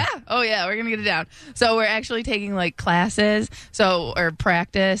right. Yeah. Oh, yeah. We're going to get it down. So we're actually taking, classes or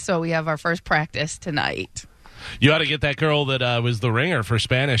practice. So we have our first practice tonight. You ought to get that girl that was the ringer for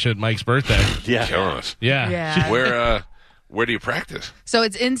Spanish at Mike's birthday. Yeah. Killing us. Yeah. Where do you practice? So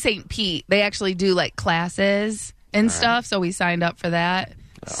it's in St. Pete. They actually do, classes and stuff. So we signed up for that.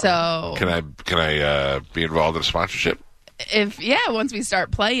 So Can I be involved in a sponsorship? Once we start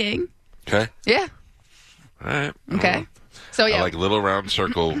playing. Okay. Yeah. All right. Okay. So yeah. I like little round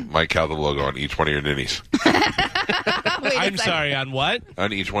circle Mike Calda logo on each one of your ninnies. Wait a I'm second. sorry, on what?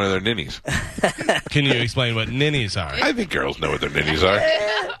 On each one of their ninnies. Can you explain what ninnies are? I think girls know what their ninnies are.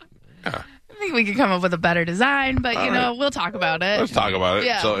 I think we could come up with a better design, but we'll talk about it. Let's talk about it.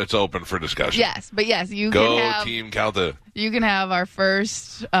 Yeah. So it's open for discussion. Yes, but yes, you Go can have Team Calda. you can have our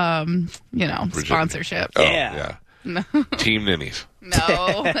first sponsorship. Oh, Yeah. No. Team Ninnies.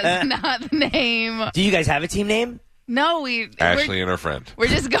 No, that's not the name. Do you guys have a team name? No, Ashley and her friend. we're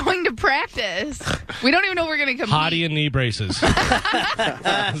just going to practice. We don't even know if we're going to compete. Hottie and knee braces. Is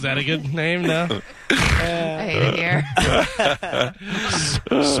that a good name? No. I hate it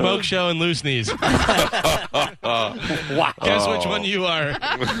here. Smoke show and loose knees. Wow. Guess which one you are.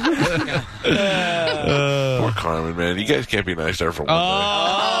 Poor Carmen, man. You guys can't be nice to her for one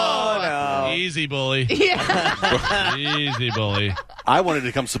Oh, no. Easy, bully. Yeah. Easy, bully. I wanted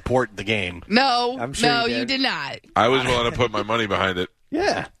to come support the game. No, I'm sure no, you you did. did not. I was willing to put my money behind it.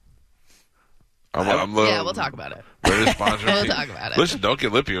 Yeah. I'm Yeah, we'll talk about it. Ready to sponsor a We'll team. talk about it. Listen, don't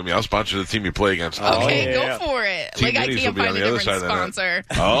get lippy with me. I'll sponsor the team you play against. Okay, yeah. go for it. Team Like, I Minis can't will be find on a the other different side of that. sponsor.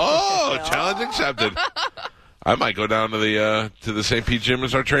 Oh, challenge accepted. I might go down to the St. Pete gym and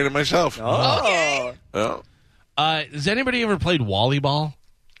start training myself. Okay. Oh. Has anybody ever played volleyball?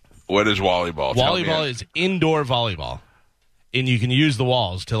 What is volleyball? Tell me. Volleyball is indoor volleyball. And you can use the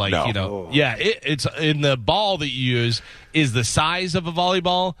walls to, like, No. you know. Yeah, it's in the ball that you use is the size of a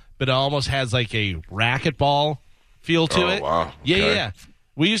volleyball, but it almost has, like, a racquetball feel to Oh, it. wow. Yeah, Okay. yeah.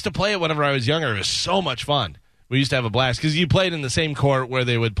 We used to play it whenever I was younger. It was so much fun. We used to have a blast because you played in the same court where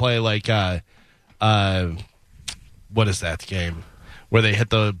they would play, like, what is that game? Where they hit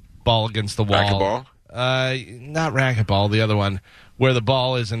the ball against the wall. Racquetball? Not racquetball, the other one. Where the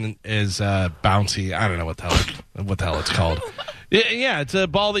ball is bouncy. I don't know what the hell it's called. Yeah, it's a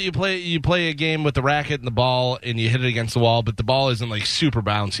ball that you play. You play a game with the racket and the ball, and you hit it against the wall, but the ball isn't like super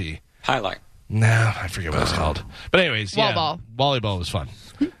bouncy. Highlight. No, I forget what it's called. But anyways, yeah, Wall volleyball was fun.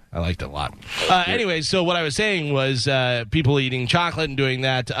 I liked it a lot. Anyways, so what I was saying was people eating chocolate and doing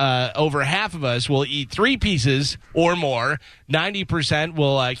that. Over half of us will eat 3 pieces or more. 90%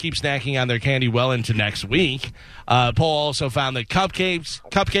 will keep snacking on their candy well into next week. Poll also found that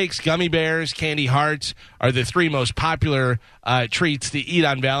cupcakes, gummy bears, candy hearts are the 3 most popular treats to eat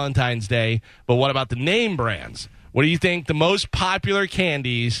on Valentine's Day. But what about the name brands? What do you think the most popular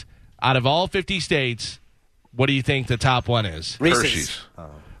candies out of all 50 states? What do you think the top one is? Hershey's.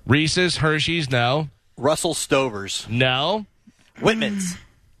 Reese's, Hershey's, no. Russell Stover's. No. Whitman's.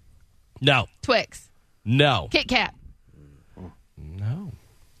 No. Twix. No. Kit Kat. No.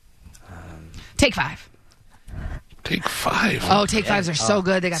 Take 5. Take 5. Oh, Take 5s are so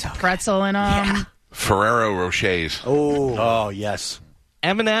good. They got the pretzel in them. Ferrero Rocher's. Oh, yes.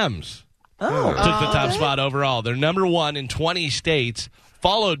 M&M's. Took the top spot overall. They're number 1 in 20 states,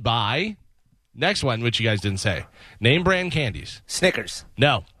 followed by next one, which you guys didn't say. Name brand candies. Snickers.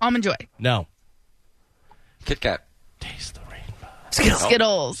 No. Almond Joy. No. Kit Kat. Taste the rainbow.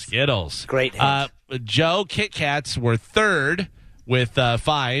 Skittles. Skittles. Great hint. Joe, Kit Kats were third with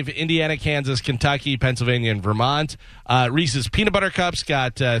 5. Indiana, Kansas, Kentucky, Pennsylvania, and Vermont. Reese's Peanut Butter Cups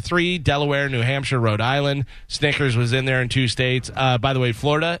got 3. Delaware, New Hampshire, Rhode Island. Snickers was in there in 2 states. By the way,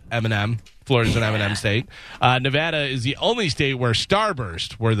 Florida, M&M. Florida's an M&M state. Nevada is the only state where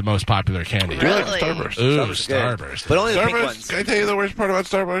Starburst were the most popular candy. Do you like Really? Starburst? Ooh, Starburst is good. Starburst. But only the pink Starburst, ones. can I tell you the worst part about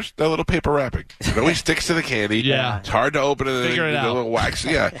Starburst? That little paper wrapping. It always sticks to the candy. Yeah. It's hard to open it. Figure it The out. little wax.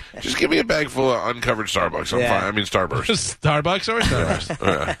 Yeah. Just give me a bag full of uncovered Starbucks. I'm Yeah. fine. I mean, Starburst. Starbucks or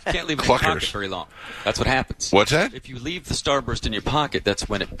Starburst? Can't leave it in your pocket Cluckers. very long. That's what happens. What's that? If you leave the Starburst in your pocket, that's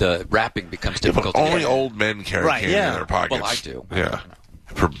when the wrapping becomes Yeah, but difficult to only get. old men carry Right, candy yeah. in their pockets. Well, I do. Yeah.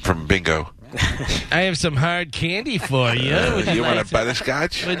 From bingo. I have some hard candy for you. Would You want like a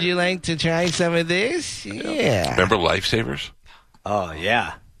butterscotch? Would you like to try some of this? Yeah. Remember Lifesavers? Oh,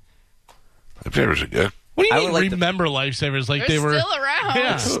 yeah. Lifesavers are good. What do I you would mean like to- remember Lifesavers like They're they were still around.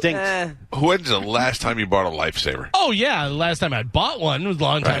 Yeah. Stinks. When's the last time you bought a Lifesaver? Oh yeah, the last time I bought one was a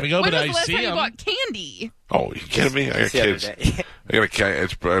long time Right. ago, When but was I the last see time you them. bought candy? Oh, you kidding me? I got The other kids. day. I got a cat.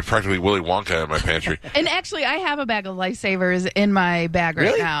 It's practically Willy Wonka in my pantry. And actually, I have a bag of Lifesavers in my bag right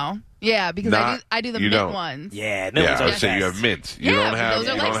Really? now. Yeah, because I do the you mint don't. ones. Yeah, mint Yeah, ones I are would the say you best. have mint. You Yeah, don't but have. those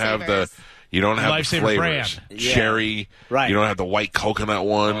are You don't have the. Lifesavers. You don't have the Lifesaver flavors. brand. Yeah. Cherry. Right. You don't have the white coconut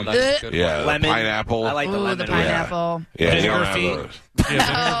one. Oh, that's a good yeah, the Lemon. pineapple. I like the Ooh, lemon the one. pineapple. Yeah, you Vinegar don't have feet. those.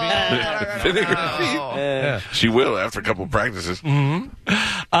 Yeah, Vinegar Oh. yeah. She will after a couple of practices.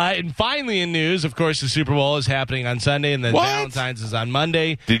 And finally, in news, of course, the Super Bowl is happening on Sunday, and then What? Valentine's is on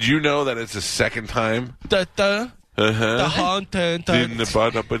Monday. Did you know that it's the second time? The haunted, In the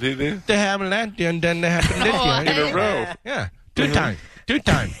in a row. Yeah, two time.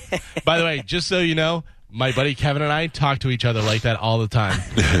 By the way, just so you know, my buddy Kevin and I talk to each other like that all the time.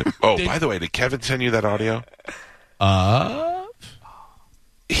 Oh, by the way, did Kevin send you that audio? Uh,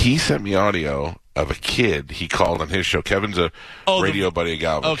 He sent me audio of a kid he called on his show. Kevin's a radio buddy of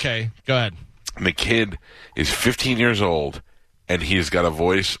Galvin. okay, go ahead. And the kid is 15 years old, and he's got a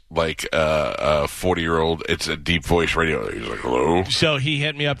voice like a 40-year-old. It's a deep voice radio. He's like, hello? So he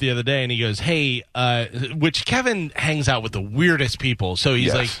hit me up the other day, and he goes, hey, which Kevin hangs out with the weirdest people. So he's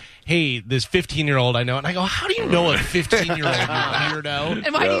Yes. like, hey, this 15-year-old I know. And I go, how do you know a 15-year-old, you weirdo?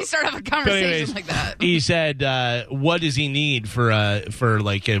 And why do you start off a conversation like that? He said, what does he need for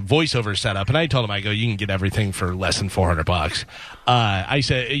like a voiceover setup? And I told him, I go, you can get everything for less than $400. I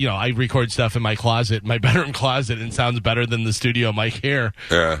said, I record stuff in my closet, my bedroom closet, and it sounds better than the studio mic here.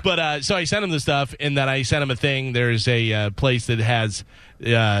 Yeah. But so I sent him the stuff, and then I sent him a thing. There's a place that has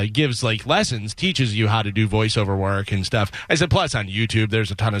gives like lessons, teaches you how to do voiceover work and stuff. I said, plus on YouTube,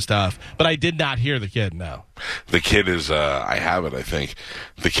 there's a ton of stuff. But I did not hear the kid. No, the kid is. I have it. I think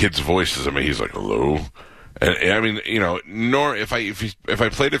the kid's voice is amazing. He's like, hello. And I mean, if I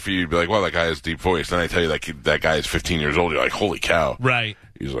played it for you, you'd be like, "Well, that guy has a deep voice." Then I tell you that guy is 15 years old. You're like, "Holy cow!" Right?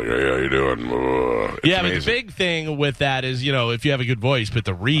 He's like, "Hey, how you doing?" It's amazing. But the big thing with that is, if you have a good voice, but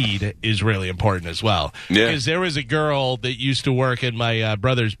the read is really important as well. Yeah. Because there was a girl that used to work at my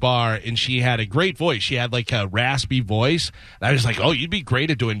brother's bar, and she had a great voice. She had like a raspy voice. And I was like, "Oh, you'd be great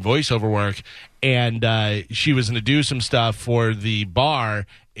at doing voiceover work." And she was going to do some stuff for the bar.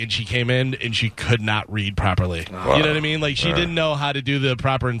 And she came in and she could not read properly. Wow. You know what I mean? Like she didn't know how to do the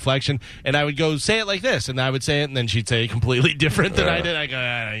proper inflection. And I would go, say it like this. And I would say it, and then she'd say it completely different than I did. I go,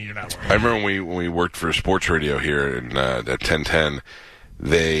 you're not working. I remember when we worked for sports radio here at 1010,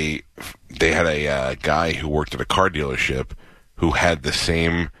 they had a guy who worked at a car dealership who had the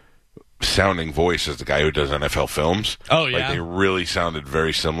same sounding voice as the guy who does NFL films. Oh, yeah? Like they really sounded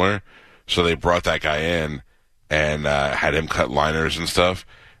very similar. So they brought that guy in and had him cut liners and stuff.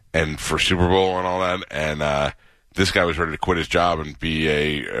 And for Super Bowl and all that, and this guy was ready to quit his job and be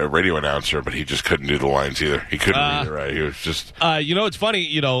a radio announcer, but he just couldn't do the lines either. He couldn't read it right. He was just... it's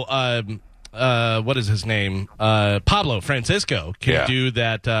funny, what is his name? Pablo Francisco can do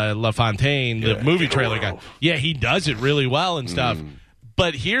that La Fontaine, the movie trailer guy. Yeah, he does it really well and stuff.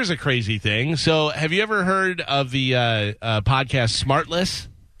 But here's a crazy thing. So have you ever heard of the podcast Smartless?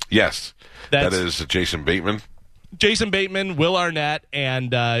 Yes. That is Jason Bateman. Jason Bateman, Will Arnett,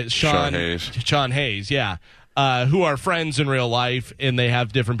 and Sean Hayes, who are friends in real life, and they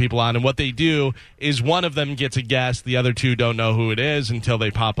have different people on. And what they do is one of them gets a guest, the other two don't know who it is until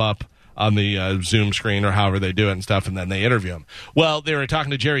they pop up on the Zoom screen or however they do it and stuff, and then they interview him. Well, they were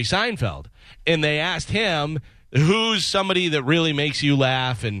talking to Jerry Seinfeld, and they asked him, who's somebody that really makes you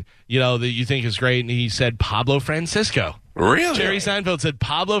laugh and, that you think is great? And he said, Pablo Francisco. Really? Jerry Seinfeld said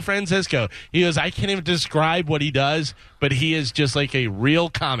Pablo Francisco. He goes, I can't even describe what he does, but he is just like a real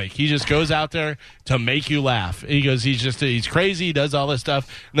comic. He just goes out there to make you laugh. He goes, he's crazy. He does all this stuff.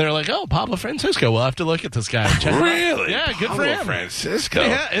 And they're like, oh, Pablo Francisco. We'll have to look at this guy. Check really? Yeah, good Pablo for him. Francisco.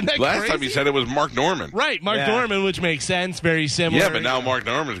 Yeah, isn't that Last crazy? time he said it was Mark Norman. Right, Mark Norman, which makes sense. Very similar. Yeah, but now Mark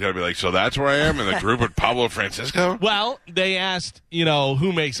Norman's got to be like, so that's where I am in the group with Pablo Francisco? Well, they asked,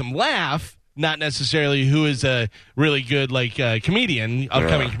 who makes him laugh. Not necessarily who is a really good comedian,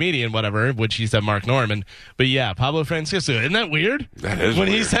 upcoming comedian, whatever, which he said Mark Norman. But yeah, Pablo Francisco. Isn't that weird? That is When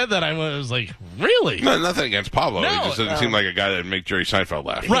weird. he said that, I was like, really? No, nothing against Pablo. No, he just doesn't seem like a guy that would make Jerry Seinfeld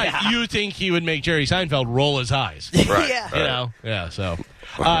laugh. Right. Yeah. You think he would make Jerry Seinfeld roll his eyes. Right. Yeah, so...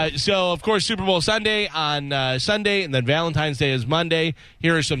 so, of course, Super Bowl Sunday on Sunday, and then Valentine's Day is Monday.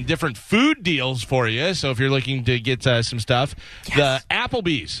 Here are some different food deals for you. So if you're looking to get some stuff, the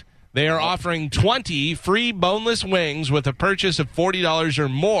Applebee's. They are offering 20 free boneless wings with a purchase of $40 or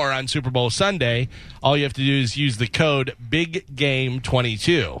more on Super Bowl Sunday. All you have to do is use the code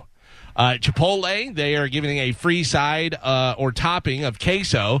BIGGAME22. Chipotle, they are giving a free side or topping of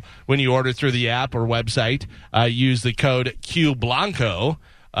queso when you order through the app or website. Use the code QBlanco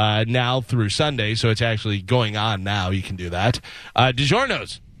now through Sunday, so it's actually going on now. You can do that.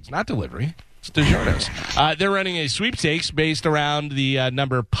 DiGiorno's, it's not delivery. It's DiGiorno's. They're running a sweepstakes based around the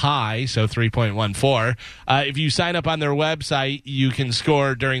number pi, so 3.14. If you sign up on their website, you can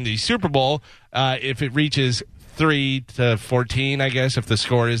score during the Super Bowl. If it reaches 3 to 14, I guess, if the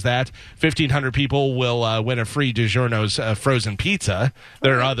score is that, 1,500 people will win a free DiGiorno's frozen pizza.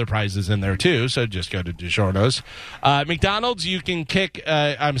 There are other prizes in there, too, so just go to DiGiorno's. McDonald's, you can get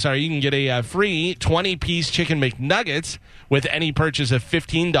a free 20-piece chicken McNuggets with any purchase of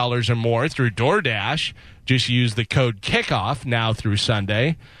 $15 or more through DoorDash. Just use the code KICKOFF now through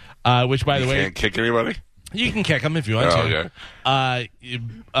Sunday, which, by the way... You can't kick anybody? You can kick them if you want to. Okay.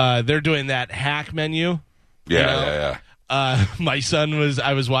 They're doing that hack menu. Yeah.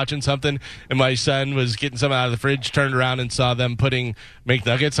 I was watching something, and my son was getting something out of the fridge, turned around and saw them putting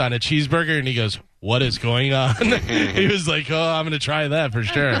McNuggets on a cheeseburger, and he goes, what is going on? He was like, oh, I'm going to try that for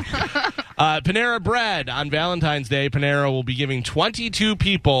sure. Panera Bread, on Valentine's Day, Panera will be giving 22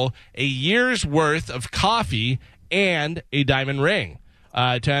 people a year's worth of coffee and a diamond ring.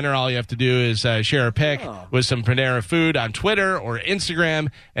 To enter, all you have to do is share a pic with some Panera food on Twitter or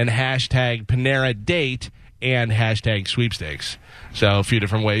Instagram and hashtag Panera Date and hashtag sweepstakes. So a few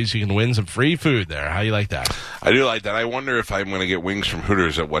different ways you can win some free food there. How you like that? I do like that. I wonder if I'm going to get wings from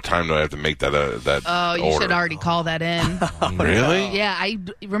Hooters. At what time do I have to make that you order? should already call that in. Really? Yeah, I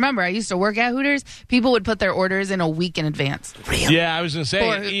remember I used to work at Hooters. People would put their orders in a week in advance. Really? Yeah, I was going to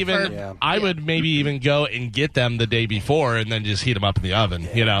say, I would maybe even go and get them the day before and then just heat them up in the oven,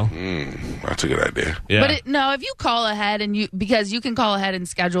 you know? That's a good idea. Yeah. But if you call ahead because you can call ahead and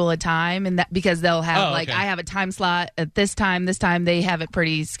schedule a time, and that because they'll have I have a time slot at this time, they have it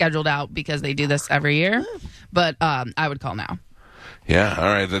pretty scheduled out because they do this every year. But I would call now. Yeah, all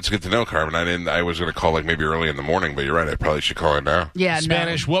right, that's good to know, Carmen. I was going to call maybe early in the morning, but you're right. I probably should call it now. Yeah,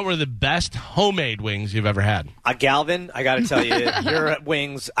 Spanish. What were the best homemade wings you've ever had? Galvin, I got to tell you, your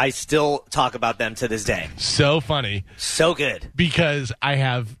wings, I still talk about them to this day. So funny. So good. Because I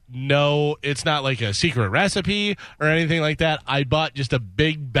have it's not like a secret recipe or anything like that. I bought just a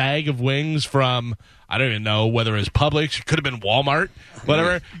big bag of wings from, I don't even know whether it was Publix, it could have been Walmart,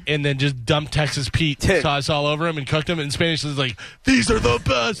 whatever, and then just dumped Texas Pete sauce all over them and cooked them. And Spanish is like, these are the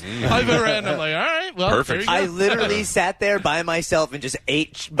best I've ever had. And I'm like, all right, well, perfect. I literally sat there by myself and just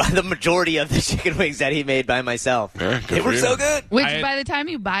ate by the majority of the chicken wings that he made by myself. Yeah, they were so good. Which by the time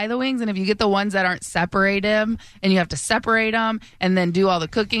you buy the wings, and if you get the ones that aren't separated, and you have to separate them and then do all the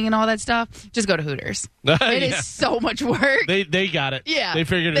cooking and all that stuff, just go to Hooters. It is so much work. They got it. Yeah, they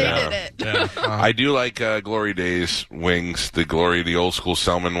figured it out. They did Yeah. it. I do like Glory Days wings, the old school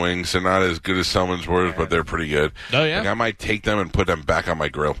Selman wings. They're not as good as Selman's were, but they're pretty good. Oh, yeah? Like, I might take them and put them back on my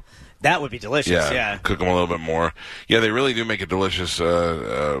grill. That would be delicious, yeah. Cook them a little bit more. Yeah, they really do make a delicious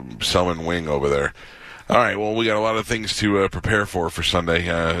Selman wing over there. All right, well, we got a lot of things to prepare for Sunday,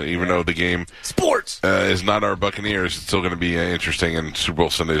 even though the game sports is not our Buccaneers. It's still going to be interesting, and Super Bowl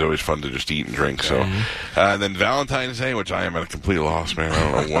Sunday is always fun to just eat and drink. So, and then Valentine's Day, which I am at a complete loss, man.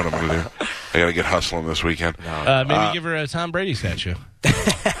 I don't know what I'm going to do. I got to get hustling this weekend. Maybe give her a Tom Brady statue.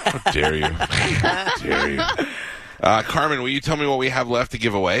 How dare you? How dare you? Carmen, will you tell me what we have left to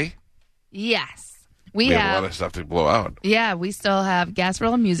give away? Yes. We have a lot of stuff to blow out. Yeah, we still have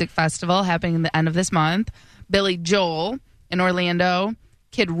Gasparilla Music Festival happening at the end of this month. Billy Joel in Orlando.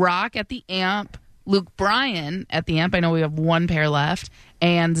 Kid Rock at the Amp. Luke Bryan at the Amp. I know we have one pair left.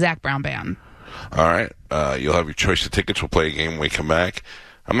 And Zach Brown Band. All right. You'll have your choice of tickets. We'll play a game when we come back.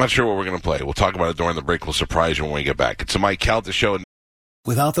 I'm not sure what we're going to play. We'll talk about it during the break. We'll surprise you when we get back. It's the Mike Calta Show.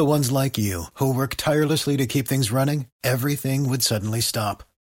 Without the ones like you, who work tirelessly to keep things running, everything would suddenly stop.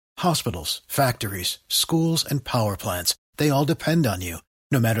 Hospitals, factories, schools, and power plants, they all depend on you.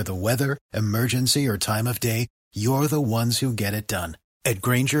 No matter the weather, emergency, or time of day, you're the ones who get it done. At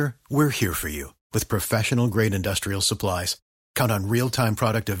Grainger, we're here for you with professional-grade industrial supplies. Count on real-time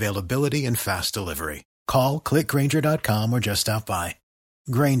product availability and fast delivery. Call, click Grainger.com, or just stop by.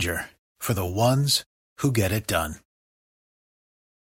 Grainger, for the ones who get it done.